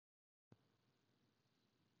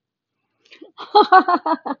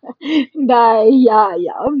Bye. Yeah,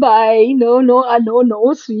 yeah. Bye.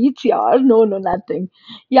 No sweets, yeah. No, nothing.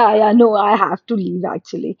 Yeah, yeah. No, I have to leave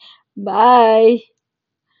actually. Bye.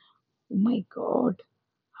 Oh my God.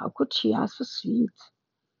 How could she ask for sweets?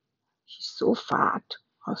 She's so fat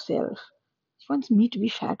herself. She wants me to be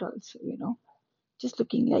fat also. Just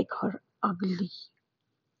looking like her ugly.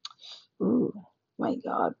 Oh my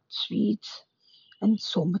God. Sweets. And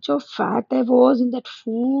so much of fat there was in that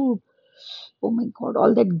food. Oh my God.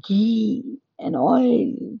 All that ghee and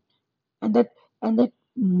oil. And that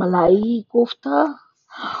malai kofta,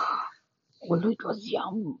 although it was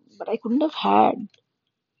yum, but I couldn't have had.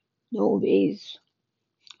 No ways.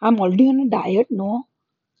 I'm already on a diet, no.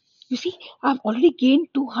 You see, I've already gained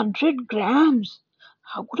 200 grams.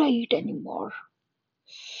 How could I eat anymore?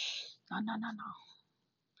 No, no, no, no.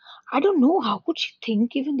 I don't know. How could she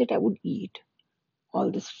think even that I would eat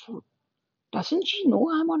all this food? Doesn't she know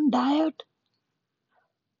I'm on diet?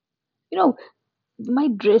 You know, my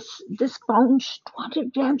dress, this pound,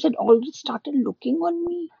 200 grams had already started looking on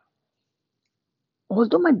me.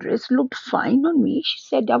 Although my dress looked fine on me, she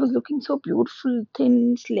said I was looking so beautiful,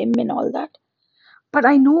 thin, slim, and all that. But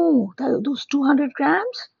I know that those 200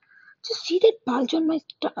 grams, just see that bulge on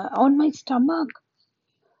my stomach.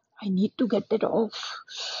 I need to get that off.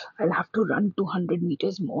 I'll have to run 200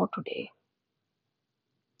 meters more today.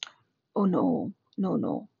 Oh no, no,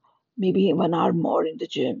 no. Maybe 1 hour more in the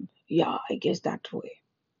gym. Yeah, I guess that way.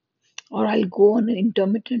 Or I'll go on an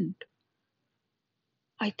intermittent.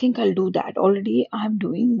 I think I'll do that. Already I'm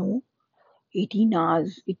doing no 18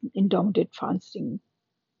 hours intermittent fasting.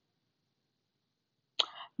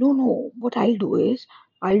 No, no. What I'll do is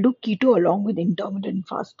I'll do keto along with intermittent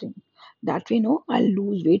fasting. That way, no, I'll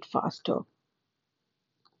lose weight faster.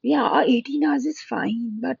 Yeah, 18 hours is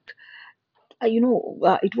fine, but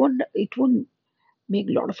it won't make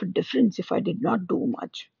a lot of a difference if I did not do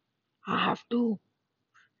much. I have to,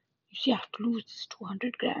 you see, I have to lose this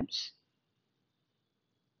 200 grams.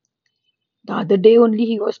 The other day only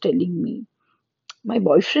he was telling me, my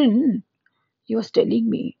boyfriend, he was telling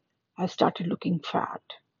me I started looking fat.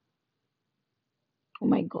 Oh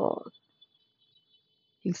my God.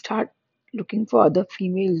 He'll start looking for other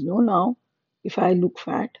females, no, now, if I look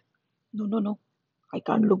fat. No, no, no. I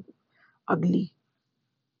can't look ugly.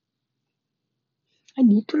 I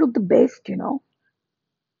need to look the best.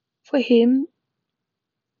 For him,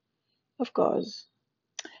 of course.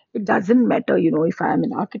 It doesn't matter, if I am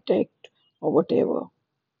an architect or whatever.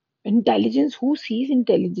 Intelligence, who sees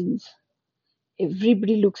intelligence?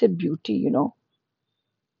 Everybody looks at beauty.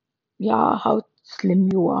 Yeah, how slim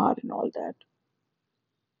you are and all that.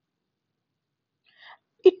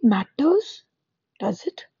 It matters, does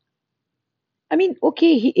it? I mean,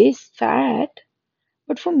 okay, he is fat,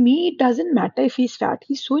 but for me, it doesn't matter if he's fat.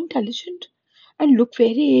 He's so intelligent. And look where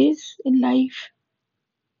he is in life.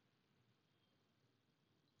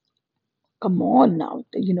 Come on now,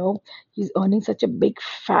 he's earning such a big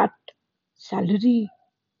fat salary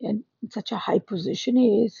and in such a high position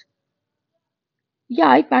he is.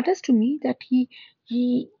 Yeah, it matters to me that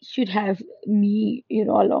he should have me,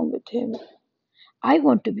 along with him. I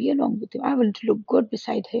want to be along with him. I want to look good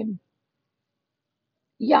beside him.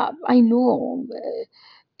 Yeah, I know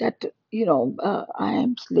that I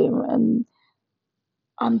am slim and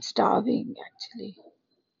I'm starving actually.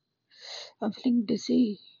 I'm feeling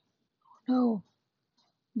dizzy. No,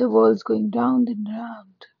 the world's going round and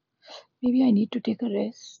round. Maybe I need to take a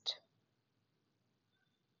rest.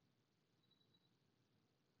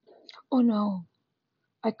 Oh no,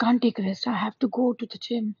 I can't take a rest. I have to go to the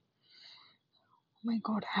gym. Oh my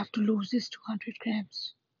God, I have to lose this 200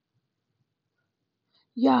 grams.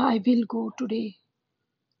 Yeah, I will go today.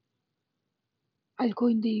 I'll go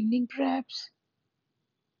in the evening perhaps.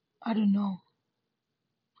 I don't know.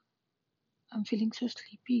 I'm feeling so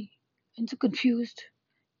sleepy and so confused.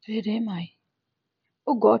 Where am I?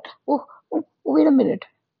 Oh God. Oh, wait a minute.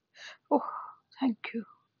 Oh, thank you.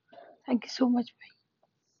 Thank you so much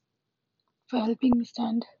for helping me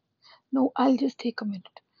stand. No, I'll just take a minute.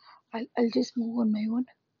 I'll just move on my own.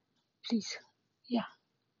 Please. Yeah.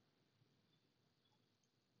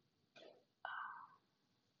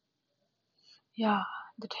 Yeah.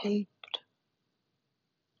 That helped.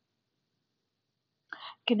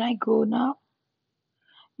 Can I go now?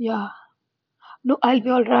 Yeah. No, I'll be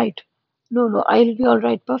all right. No, I'll be all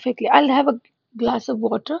right perfectly. I'll have a glass of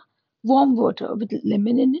water, warm water with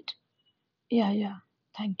lemon in it. Yeah, yeah.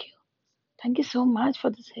 Thank you. Thank you so much for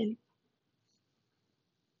this help.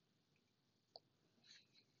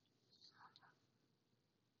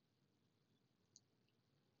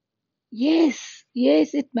 Yes,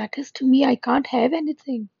 yes, it matters to me. I can't have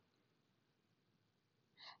anything.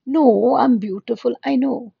 No, I'm beautiful. I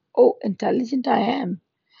know. Oh, intelligent I am.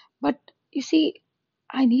 But you see,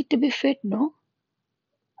 I need to be fit, no?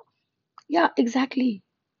 Yeah, exactly.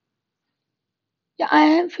 Yeah, I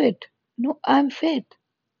am fit. No, I'm fit.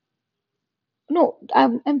 No,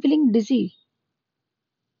 I'm feeling dizzy.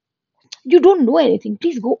 You don't know anything.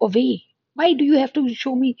 Please go away. Why do you have to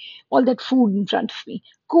show me all that food in front of me?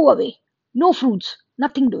 Go away. No fruits.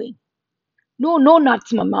 Nothing doing. No, no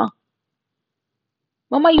nuts, mama.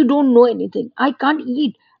 Mama, you don't know anything. I can't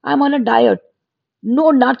eat. I'm on a diet.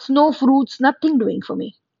 No nuts, no fruits, nothing doing for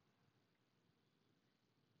me.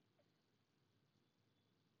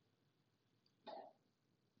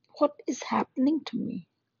 What is happening to me?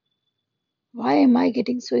 Why am I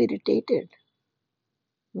getting so irritated?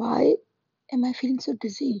 Why am I feeling so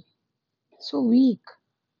dizzy, so weak?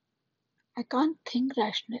 I can't think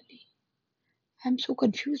rationally. I'm so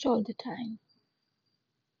confused all the time.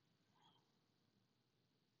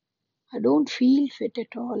 I don't feel fit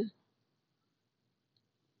at all.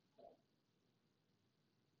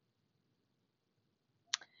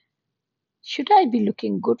 Should I be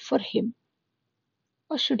looking good for him,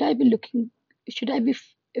 or should I be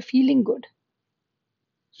feeling good?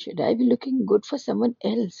 Should I be looking good for someone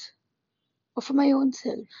else or for my own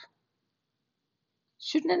self?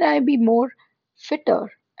 Shouldn't I be more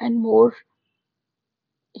fitter and more,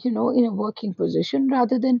 in a working position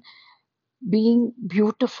rather than being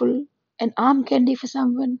beautiful and arm candy for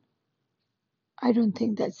someone? I don't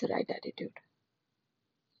think that's the right attitude.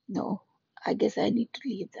 No, I guess I need to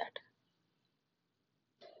leave that.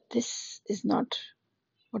 This is not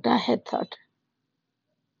what I had thought.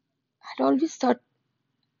 I'd always thought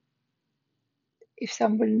if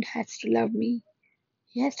someone has to love me,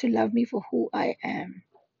 he has to love me for who I am,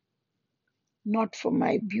 not for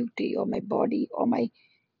my beauty or my body or my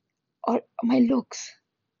looks.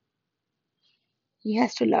 He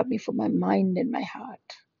has to love me for my mind and my heart.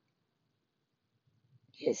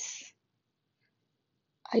 Yes,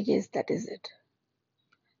 I guess that is it.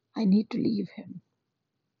 I need to leave him.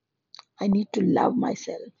 I need to love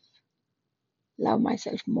myself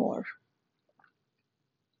more,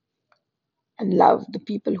 and love the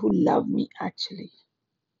people who love me actually,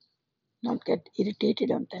 not get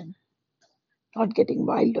irritated on them, not getting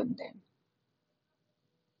wild on them.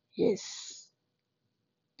 Yes,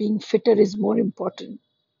 being fitter is more important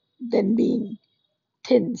than being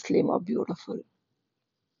thin, slim, or beautiful.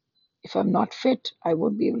 If I'm not fit, I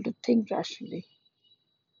won't be able to think rationally.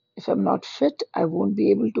 If I'm not fit, I won't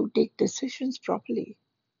be able to take decisions properly.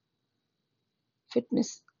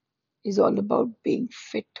 Fitness is all about being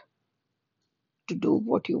fit to do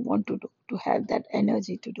what you want to do, to have that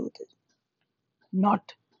energy to do this,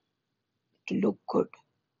 not to look good.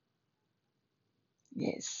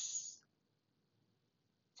 Yes.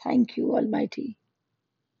 Thank you, Almighty,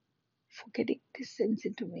 for getting this sense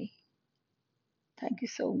into me. Thank you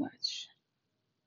so much.